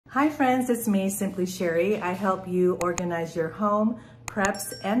Hi friends, it's me, Simply Sherry. I help you organize your home,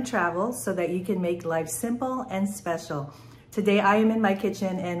 preps, and travel so that you can make life simple and special. Today I am in my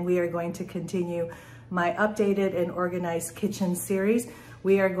kitchen and we are going to continue my updated and organized kitchen series.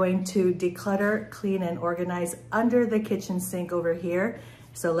 We are going to declutter, clean, and organize under the kitchen sink over here.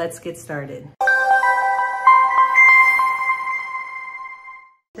 So let's get started.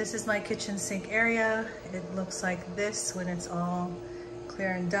 This is my kitchen sink area. It looks like this when it's all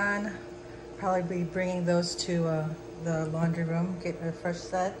clear and done. Probably be bringing those to the laundry room, get a fresh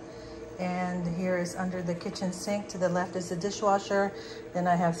set. And here is under the kitchen sink. To the left is the dishwasher. Then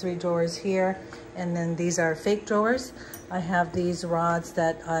I have 3 drawers here. And then these are fake drawers. I have these rods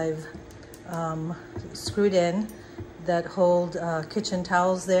that I've screwed in that hold kitchen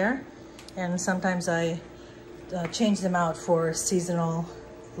towels there. And sometimes I change them out for seasonal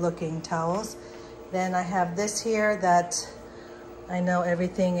looking towels. Then I have this here that I know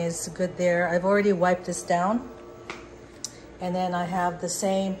everything is good there. I've already wiped this down. And then I have the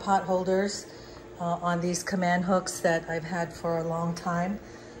same pot holders on these command hooks that I've had for a long time.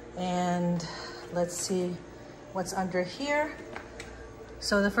 And let's see what's under here.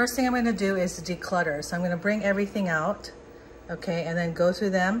 So the first thing I'm gonna do is declutter. So I'm gonna bring everything out, okay, and then go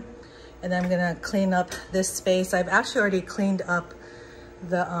through them. And then I'm gonna clean up this space. I've actually already cleaned up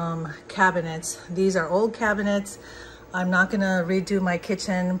the cabinets. These are old cabinets. I'm not gonna redo my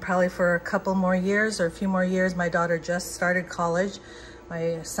kitchen probably for a couple more years or a few more years. My daughter just started college.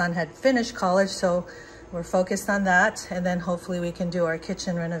 My son had finished college, so we're focused on that. And then hopefully we can do our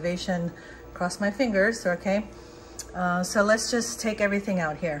kitchen renovation. Cross my fingers, okay? So let's just take everything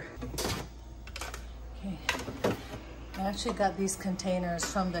out here. Okay. I actually got these containers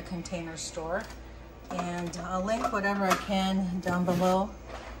from the Container Store. And I'll link whatever I can down below,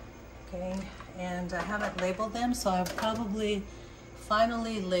 okay? And I haven't labeled them, so I'll probably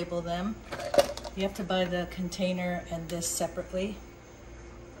finally label them. You have to buy the container and this separately.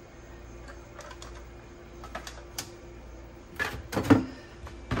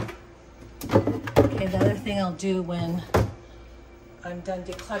 Okay, the other thing I'll do when I'm done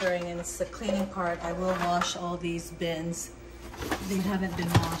decluttering, and it's the cleaning part, I will wash all these bins. They haven't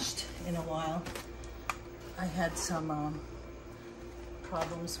been washed in a while. I had some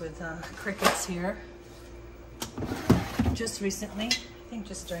problems with crickets here just recently, I think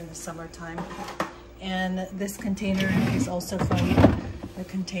just during the summertime. And this container is also from the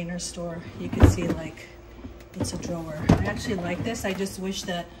Container Store. You can see like it's a drawer. I actually like this. I just wish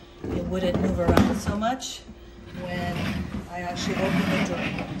that it wouldn't move around so much when I actually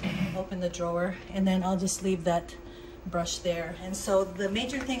open the drawer, and then I'll just leave that brush there. And so the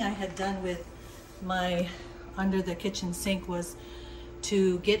major thing I had done with my under the kitchen sink was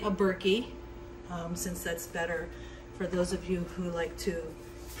to get a Berkey, since that's better for those of you who like to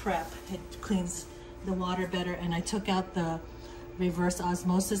prep. It cleans the water better. And I took out the reverse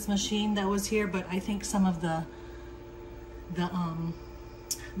osmosis machine that was here, but I think some of the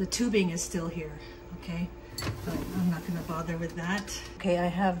tubing is still here, okay? But I'm not gonna bother with that. Okay, I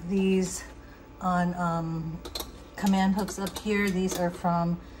have these on command hooks up here. These are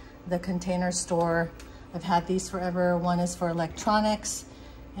from the Container Store. I've had these forever. One is for electronics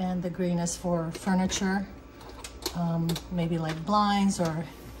and the green is for furniture, maybe like blinds or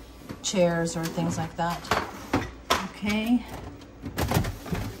chairs or things like that. Okay.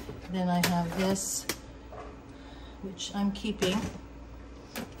 Then I have this, which I'm keeping.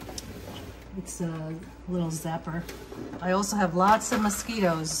 It's a little zapper. I also have lots of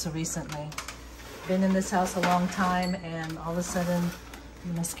mosquitoes recently. Been in this house a long time and all of a sudden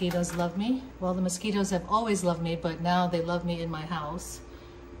the mosquitoes love me. Well, the mosquitoes have always loved me, but now they love me in my house.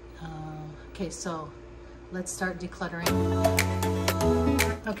 Okay, so let's start decluttering.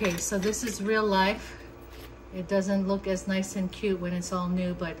 Okay, so this is real life. It doesn't look as nice and cute when it's all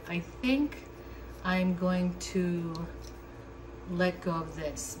new, but I think I'm going to let go of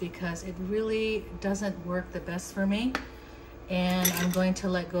this because it really doesn't work the best for me. And I'm going to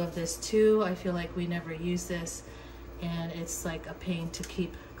let go of this too. I feel like we never use this, and it's like a pain to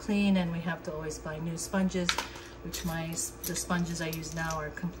keep clean, and we have to always buy new sponges, which the sponges I use now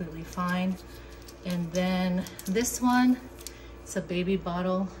are completely fine. And then this one, it's a baby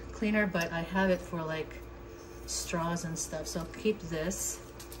bottle cleaner, but I have it for like straws and stuff, so I'll keep this.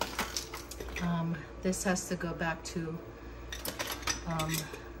 This has to go back to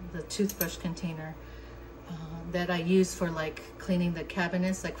the toothbrush container that I use for like cleaning the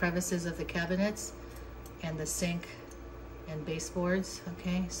cabinets, like crevices of the cabinets and the sink and baseboards.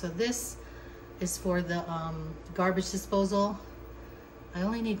 Okay, so this is for the garbage disposal. I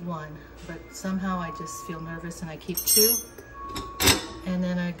only need one, but somehow I just feel nervous and I keep 2. And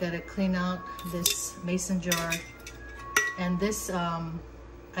then I gotta clean out this mason jar. And this, I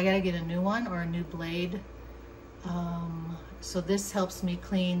gotta get a new one or a new blade. So this helps me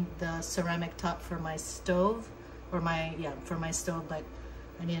clean the ceramic top for my stove, or for my stove, but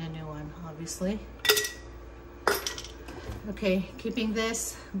I need a new one, obviously. Okay, keeping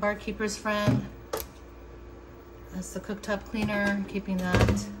this, Barkeeper's Friend. That's the cooktop cleaner, keeping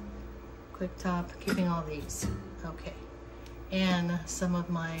that. Cooktop, keeping all these. Okay. And some of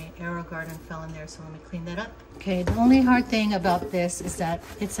my Arrow Garden fell in there, so let me clean that up. Okay, the only hard thing about this is that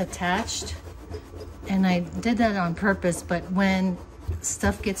it's attached, and I did that on purpose, but when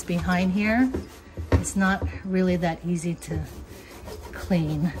stuff gets behind here, it's not really that easy to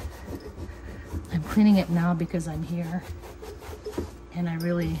clean. I'm cleaning it now because I'm here, and I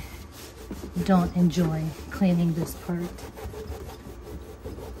really don't enjoy cleaning this part.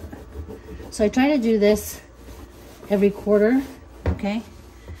 So I try to do this every quarter, okay?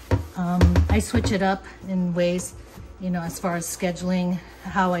 I switch it up in ways, you know, as far as scheduling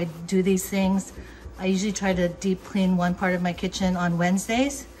how I do these things. I usually try to deep clean one part of my kitchen on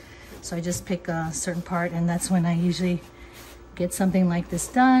Wednesdays. So I just pick a certain part, and that's when I usually get something like this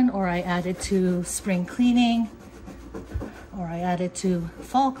done, or I add it to spring cleaning, or I add it to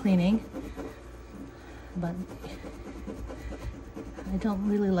fall cleaning. But I don't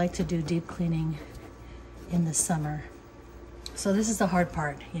really like to do deep cleaning in the summer. So this is the hard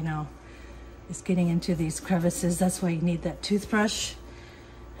part, you know, is getting into these crevices. That's why you need that toothbrush.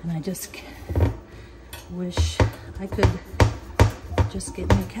 And I just wish I could just get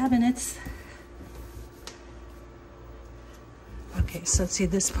new cabinets. Okay, so see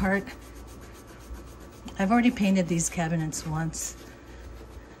this part. I've already painted these cabinets once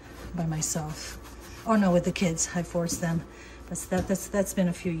by myself. Oh no, with the kids, I forced them. That's been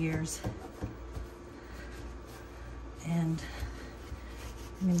a few years. And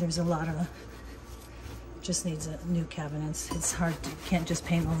I mean, there's a lot of, just needs a new cabinets. It's hard to, can't just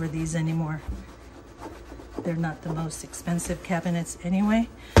paint over these anymore. They're not the most expensive cabinets anyway.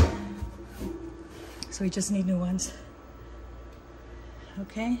 So we just need new ones.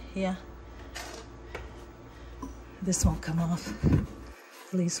 Okay, yeah. This won't come off,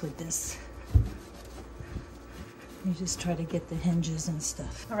 at least with this. You just try to get the hinges and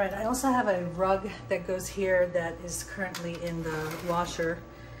stuff. All right, I also have a rug that goes here that is currently in the washer.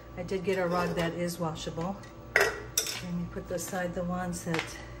 I did get a rug that is washable. Let me put aside the ones that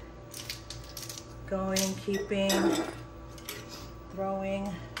going, keeping,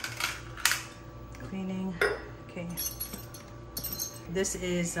 throwing, cleaning. Okay. This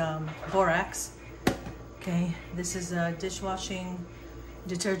is borax. Okay, this is a dishwashing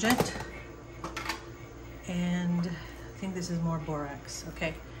detergent. And I think this is more borax.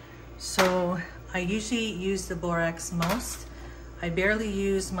 Okay, so I usually use the borax most. I barely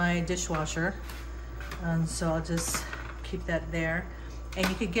use my dishwasher, and so I'll just keep that there. And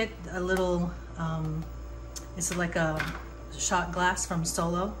you could get a little, it's like a shot glass from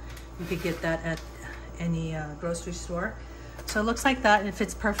Solo. You could get that at any grocery store. So it looks like that. It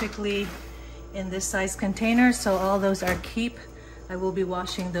fits perfectly in this size container. So all those are keep. I will be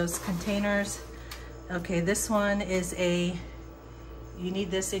washing those containers. Okay, this one is you need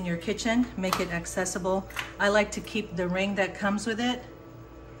this in your kitchen, make it accessible. I like to keep the ring that comes with it,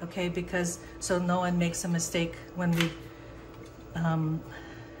 okay, because so no one makes a mistake when we,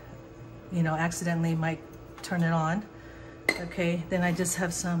 you know, accidentally might turn it on. Okay, then I just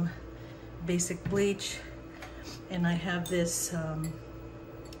have some basic bleach, and I have this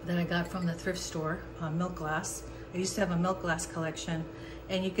that I got from the thrift store, milk glass. I used to have a milk glass collection.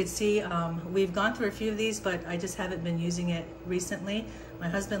 And you could see we've gone through a few of these, but I just haven't been using it recently. My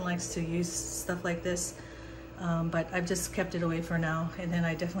husband likes to use stuff like this, but I've just kept it away for now. And then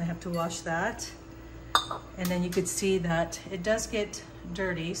I definitely have to wash that. And then you could see that it does get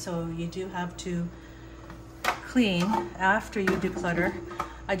dirty, so you do have to clean after you declutter.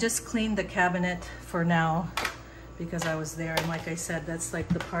 I just cleaned the cabinet for now because I was there, and like I said, that's like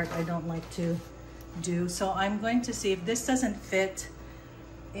the part I don't like to do. So I'm going to see if this doesn't fit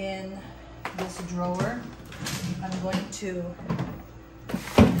in this drawer. I'm going to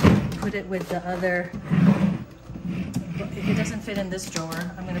put it with the other, if it doesn't fit in this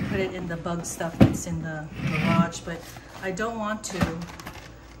drawer, I'm going to put it in the bug stuff that's in the garage, but I don't want to,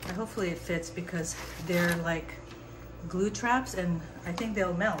 hopefully it fits because they're like glue traps and I think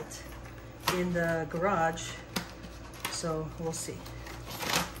they'll melt in the garage, so we'll see.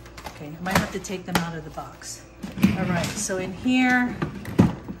 Okay, I might have to take them out of the box. All right, so in here,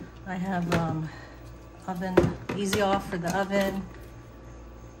 I have oven, easy off for the oven,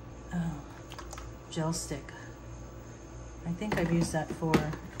 gel stick. I think I've used that for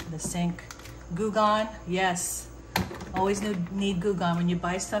the sink. Goo Gone, yes. Always need Goo Gone when you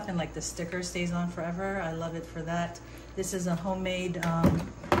buy stuff and like the sticker stays on forever. I love it for that. This is a homemade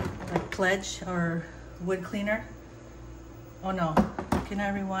like pledge or wood cleaner. Oh no, can I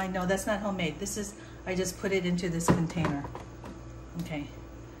rewind? No, that's not homemade. This is, I just put it into this container. Okay.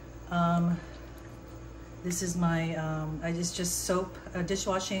 This is my, just soap,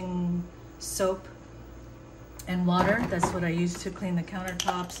 dishwashing soap and water. That's what I use to clean the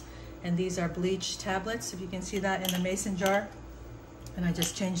countertops. And these are bleach tablets, if you can see that in the mason jar. And I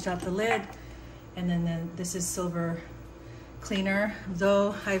just changed out the lid. And then this is silver cleaner.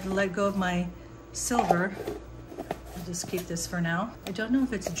 Though I've let go of my silver, I'll just keep this for now. I don't know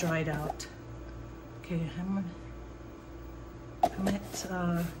if it's dried out. Okay, I'm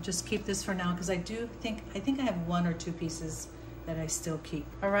gonna just keep this for now because I think I have 1 or 2 pieces that I still keep.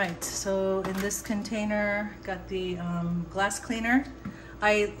 All right, so in this container, got the glass cleaner.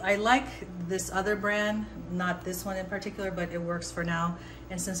 I like this other brand, not this one in particular, but it works for now.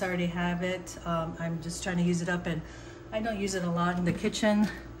 And since I already have it, I'm just trying to use it up, and I don't use it a lot in the kitchen,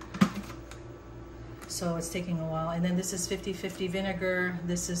 so it's taking a while. And then this is 50-50 vinegar.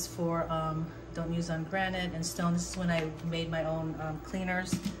 This is for don't use on granite and stone. This is when I made my own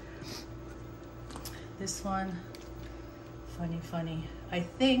cleaners. This one, funny. I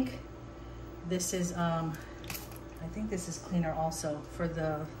think this is cleaner also for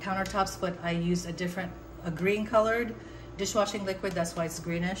the countertops, but I use a green colored dishwashing liquid. That's why it's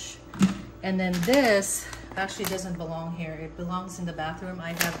greenish. And then this actually doesn't belong here. It belongs in the bathroom. I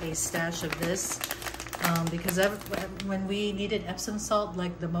have a stash of this because when we needed Epsom salt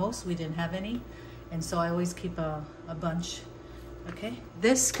like the most, we didn't have any. And so I always keep a bunch. Okay.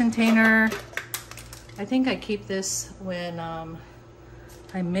 This container, I think I keep this when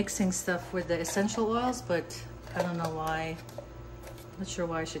I'm mixing stuff with the essential oils, but I don't know why. Not sure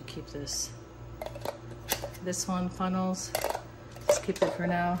why I should keep this. This one, funnels. Let's keep it for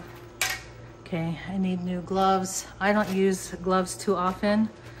now. Okay, I need new gloves. I don't use gloves too often,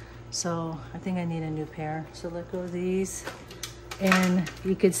 so I think I need a new pair. So let go of these. And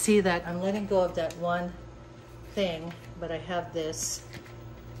you could see that I'm letting go of that one thing, but I have this.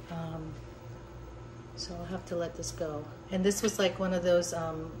 So I'll have to let this go. And this was like one of those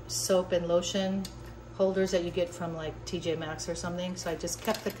soap and lotion holders that you get from like TJ Maxx or something. So I just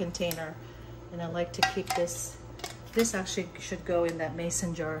kept the container, and I like to keep this. This actually should go in that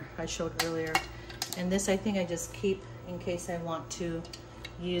mason jar I showed earlier. And this I think I just keep in case I want to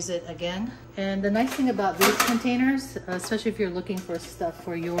use it again. And the nice thing about these containers, especially if you're looking for stuff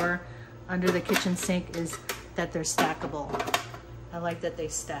for your under the kitchen sink, is that they're stackable. I like that they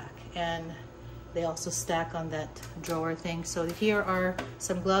stack. And they also stack on that drawer thing. So here are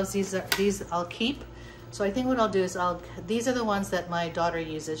some gloves. These I'll keep. So I think what I'll do is these are the ones that my daughter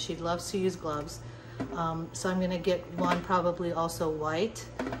uses. She loves to use gloves. So I'm gonna get one probably also white,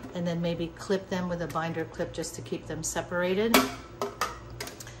 and then maybe clip them with a binder clip just to keep them separated.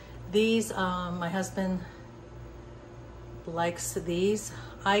 These, my husband likes these.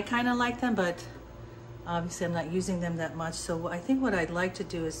 I kind of like them, but obviously I'm not using them that much. So I think what I'd like to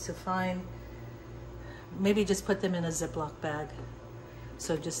do is to find, maybe just put them in a Ziploc bag.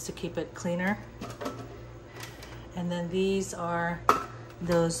 So just to keep it cleaner. And then these are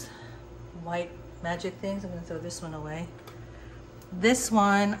those white magic things. I'm gonna throw this one away. This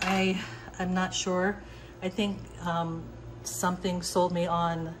one, I'm not sure. I think something sold me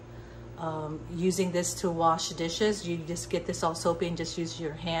on using this to wash dishes. You just get this all soapy and just use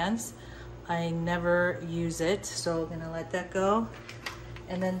your hands. I never use it, so I'm gonna let that go.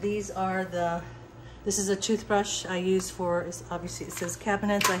 And then these are this is a toothbrush I use for, obviously it says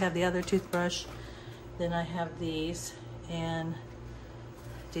cabinets. I have the other toothbrush. Then I have these, and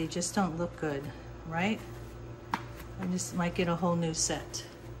they just don't look good, right? I just might get a whole new set,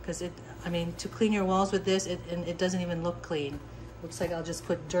 because I mean, to clean your walls with this, it doesn't even look clean. Looks like I'll just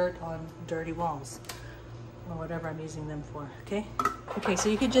put dirt on dirty walls, or whatever I'm using them for, okay? Okay, so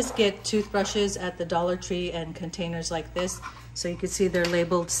you could just get toothbrushes at the Dollar Tree and containers like this. So you can see they're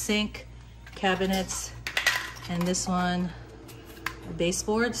labeled sink, cabinets, and this one,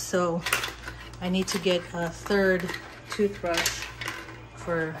 baseboards. So I need to get a third toothbrush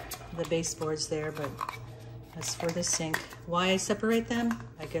for the baseboards there, but that's for the sink. Why I separate them?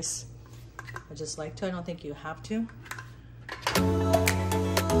 I guess I just like to. I don't think you have to.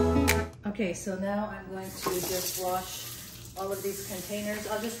 Okay, so now I'm going to just wash all of these containers.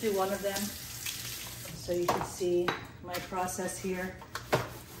 I'll just do one of them so you can see my process here.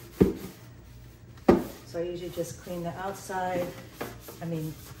 So I usually just clean the outside,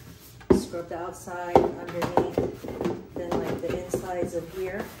 scrub the outside, underneath, then like the insides of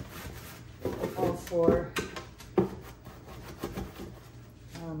here, all four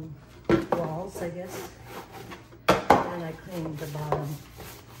walls, I guess. And then I clean the bottom.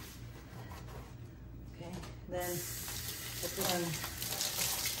 Okay, then I put on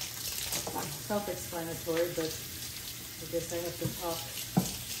self-explanatory, but I guess I have to talk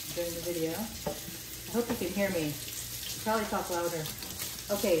during the video. I hope you can hear me. Probably talk louder.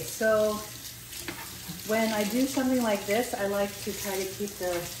 Okay, so when I do something like this, I like to try to keep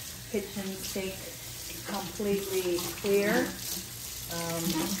the kitchen sink completely clear.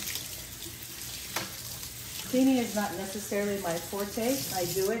 Cleaning is not necessarily my forte. I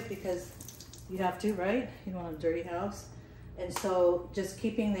do it because you have to, right? You don't want a dirty house. And so just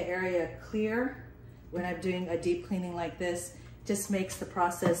keeping the area clear when I'm doing a deep cleaning like this just makes the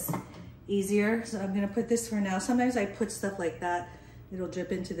process easier. So I'm gonna put this for now. Sometimes I put stuff like that, it'll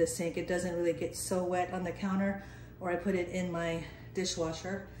drip into the sink. It doesn't really get so wet on the counter, or I put it in my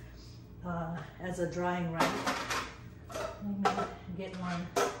dishwasher as a drying rack. Let me get one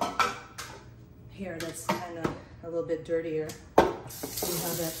here that's kind of a little bit dirtier. See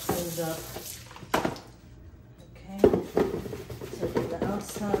how that cleans up. Okay, so for the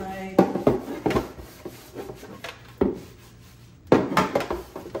outside.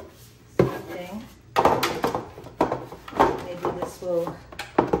 Same thing. Maybe this will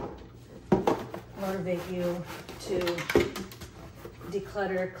motivate you to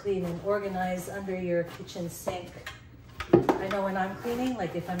declutter, clean, and organize under your kitchen sink. I know when I'm cleaning,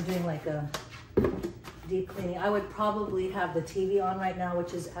 like if I'm doing like a deep cleaning, I would probably have the TV on right now,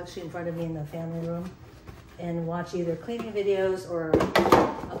 which is actually in front of me in the family room, and watch either cleaning videos or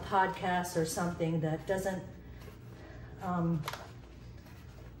a podcast or something that doesn't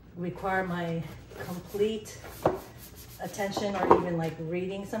require my complete attention, or even like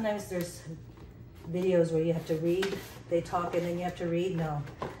reading. Sometimes there's videos where you have to read, they talk and then you have to read. No,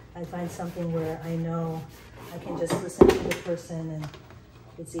 I find something where I know I can just listen to the person and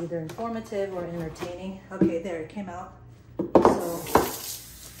it's either informative or entertaining. Okay, there, it came out. So,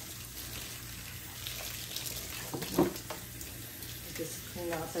 just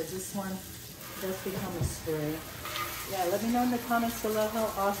clean outside. This one does become a spray. Yeah, let me know in the comments below, how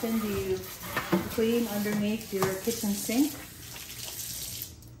often do you clean underneath your kitchen sink?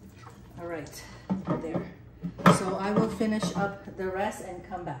 All right, there. So I will finish up the rest and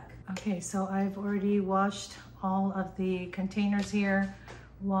come back. Okay, so I've already washed all of the containers here,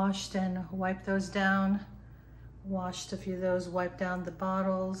 washed and wiped those down, washed a few of those, wiped down the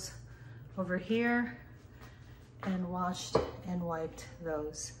bottles over here, and washed and wiped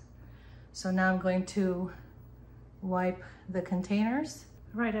those. So now I'm going to wipe the containers.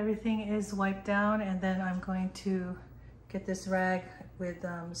 All right, everything is wiped down, and then I'm going to get this rag with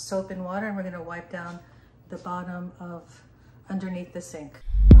soap and water, and we're going to wipe down the bottom of underneath the sink.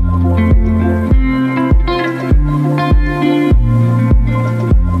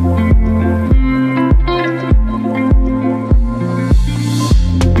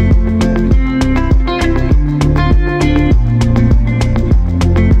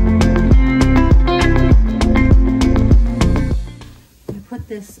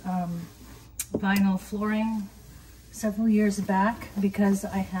 This vinyl flooring several years back because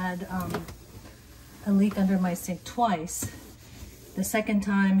I had a leak under my sink twice. The second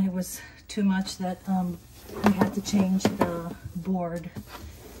time it was too much that we had to change the board,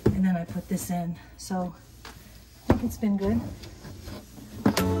 and then I put this in. So I think it's been good.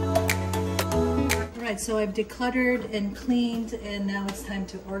 Alright, so I've decluttered and cleaned, and now it's time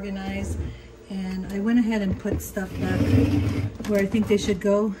to organize. And I went ahead and put stuff back where I think they should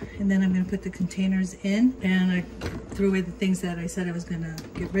go, and then I'm going to put the containers in, and I threw away the things that I said I was going to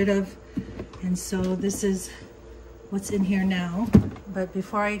get rid of. And so this is what's in here now. But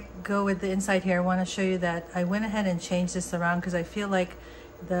before I go with the inside here, I want to show you that I went ahead and changed this around because I feel like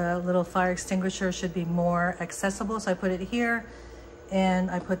the little fire extinguisher should be more accessible. So I put it here,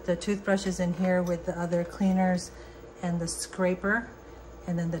 and I put the toothbrushes in here with the other cleaners and the scraper,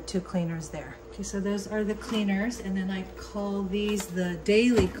 and then the two cleaners there. Okay, so those are the cleaners, and then I call these the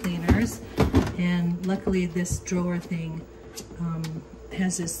daily cleaners. And luckily this drawer thing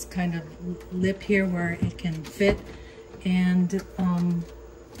has this kind of lip here where it can fit. And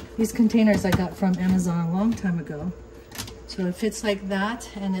these containers I got from Amazon a long time ago. So it fits like that,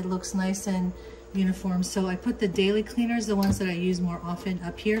 and it looks nice and uniform. So I put the daily cleaners, the ones that I use more often,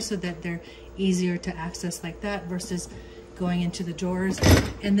 up here so that they're easier to access like that versus going into the drawers.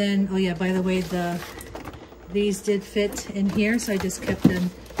 And then, oh yeah, by the way, these did fit in here, so I just kept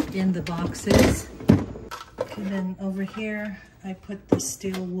them in the boxes. And then over here, I put the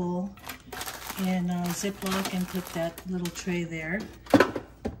steel wool in Ziploc and put that little tray there.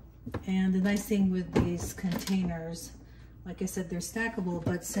 And the nice thing with these containers, like I said, they're stackable,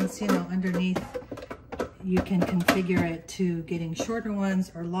 but since, you know, underneath you can configure it to getting shorter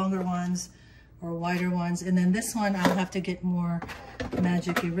ones or longer ones or wider ones. And then this one, I'll have to get more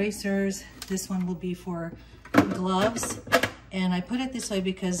magic erasers. This one will be for gloves. And I put it this way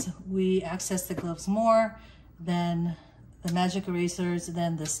because we access the gloves more than the magic erasers,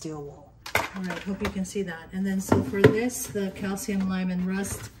 than the steel wool. All right, hope you can see that. And then so for this, the calcium, lime, and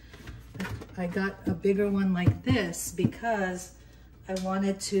rust, I got a bigger one like this because I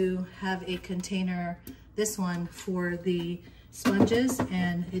wanted to have a container, this one, for the sponges,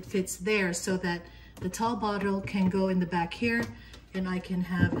 and it fits there so that the tall bottle can go in the back here and I can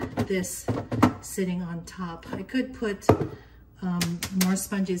have this sitting on top. I could put more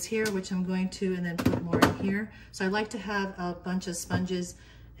sponges here, which I'm going to, and then put more in here. So I like to have a bunch of sponges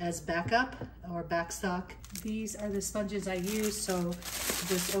as backup or backstock. These are the sponges I use, so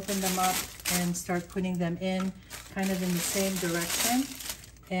just open them up and start putting them in kind of in the same direction.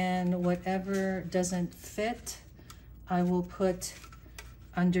 And whatever doesn't fit, I will put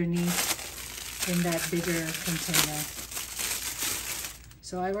underneath in that bigger container.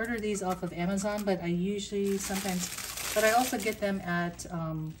 So I order these off of Amazon, but I usually but I also get them at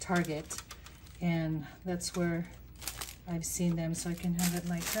Target, and that's where I've seen them, so I can have it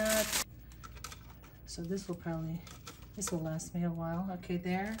like that. So this will last me a while. Okay,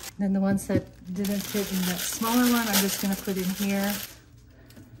 there. Then the ones that didn't fit in that smaller one, I'm just gonna put in here.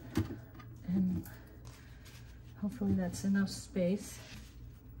 And hopefully that's enough space.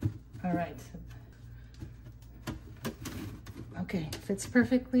 All right. Okay, fits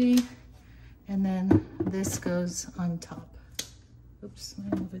perfectly. And then this goes on top. Oops,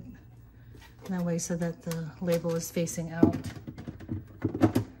 let me move it that way so that the label is facing out.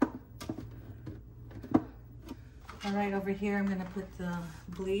 All right, over here I'm gonna put the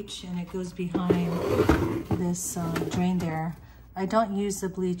bleach, and it goes behind this drain there. I don't use the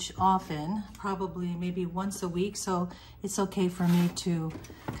bleach often, probably maybe once a week, so it's okay for me to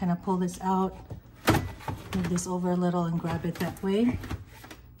kind of pull this out, move this over a little and grab it that way.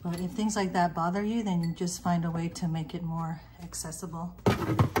 But if things like that bother you, then you just find a way to make it more accessible.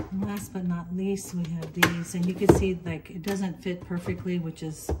 And last but not least, we have these, and you can see like it doesn't fit perfectly, which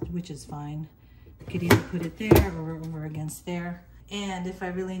is fine. You could either put it there or over against there. And if I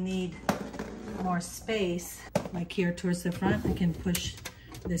really need more space, like here towards the front, I can push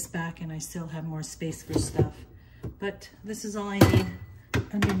this back and I still have more space for stuff. But this is all I need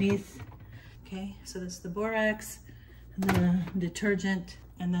underneath. Okay, so this is the borax, the detergent,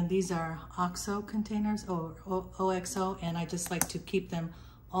 and then these are OXO containers, or OXO, and I just like to keep them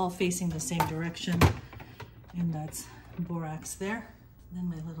all facing the same direction. And that's borax there. Then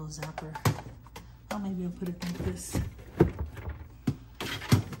my little zapper. Oh, maybe I'll put it like this.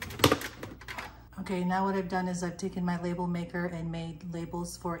 Okay, now what I've done is I've taken my label maker and made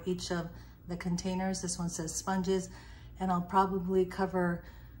labels for each of the containers. This one says sponges, and I'll probably cover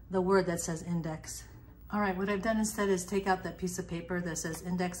the word that says index. All right, what I've done instead is take out that piece of paper that says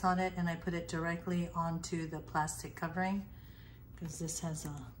index on it, and I put it directly onto the plastic covering because this has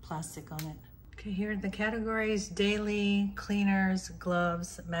a plastic on it. Okay, here are the categories: daily, cleaners,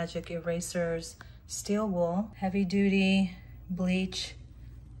 gloves, magic erasers, steel wool, heavy duty, bleach,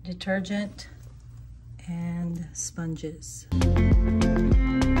 detergent, and sponges.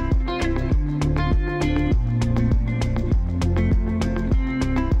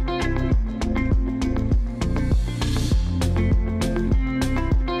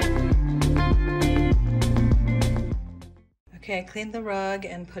 Okay, I cleaned the rug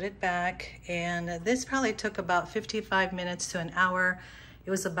and put it back, and this probably took about 55 minutes to an hour. It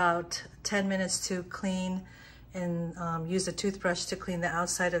was about 10 minutes to clean and use a toothbrush to clean the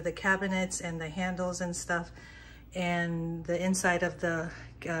outside of the cabinets and the handles and stuff, and the inside of the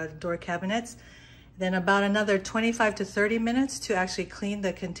door cabinets. Then about another 25 to 30 minutes to actually clean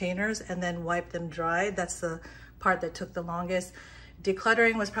the containers and then wipe them dry. That's the part that took the longest.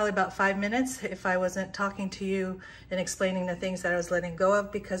 Decluttering was probably about 5 minutes if I wasn't talking to you and explaining the things that I was letting go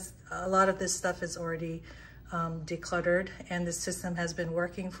of, because a lot of this stuff is already decluttered, and the system has been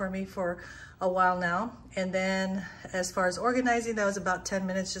working for me for a while now. And then as far as organizing, that was about 10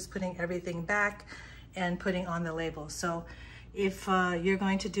 minutes, just putting everything back and putting on the label. So if you're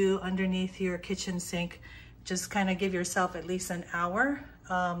going to do underneath your kitchen sink, just kind of give yourself at least an hour,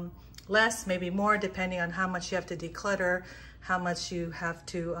 less, maybe more, depending on how much you have to declutter, how much you have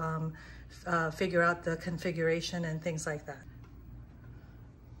to figure out the configuration and things like that.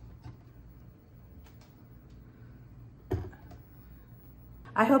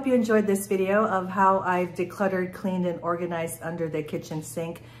 I hope you enjoyed this video of how I've decluttered, cleaned, and organized under the kitchen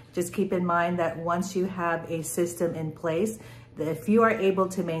sink. Just keep in mind that once you have a system in place, that if you are able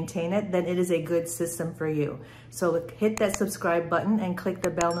to maintain it, then it is a good system for you. So hit that subscribe button and click the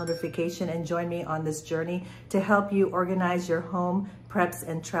bell notification and join me on this journey to help you organize your home, preps,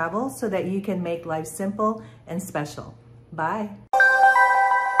 and travel so that you can make life simple and special. Bye.